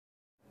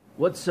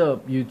What's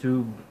up,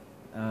 YouTube?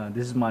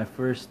 This is my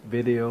first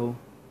video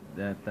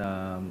that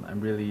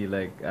I'm really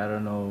like, I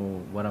don't know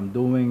what I'm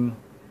doing.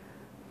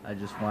 I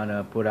just want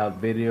to put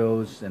out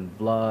videos and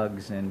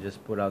vlogs and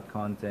just put out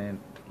content.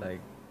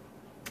 Like,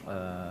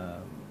 uh,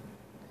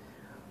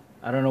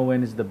 I don't know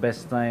when is the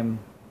best time,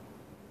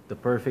 the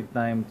perfect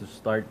time to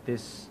start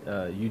this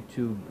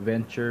YouTube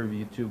venture,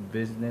 YouTube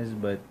business,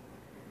 but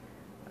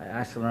I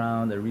asked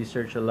around, I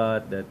researched a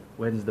lot that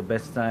when's the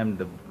best time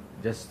to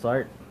just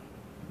start.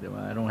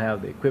 I don't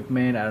have the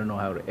equipment, I don't know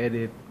how to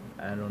edit,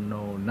 I don't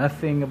know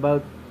nothing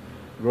about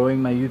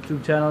growing my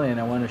YouTube channel, and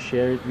I want to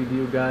share it with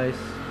you guys.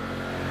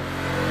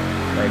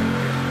 Like,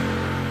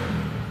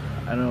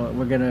 I don't know,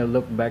 we're gonna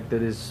look back to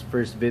this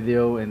first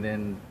video and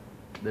then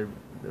the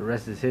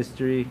rest is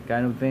history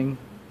kind of thing.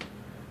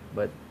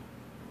 But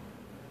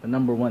the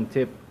number one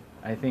tip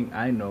I think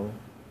I know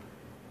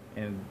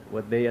and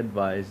what they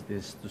advised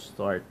is to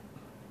start.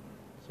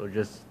 So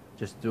just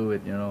do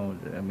it, you know.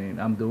 I mean,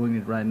 I'm doing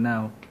it right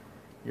now.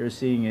 You're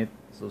seeing it,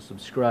 so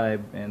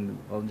subscribe, and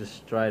I'll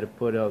just try to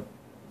put out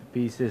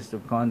pieces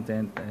of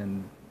content,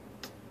 and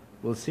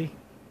we'll see.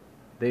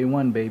 Day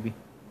one, baby.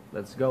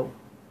 Let's go.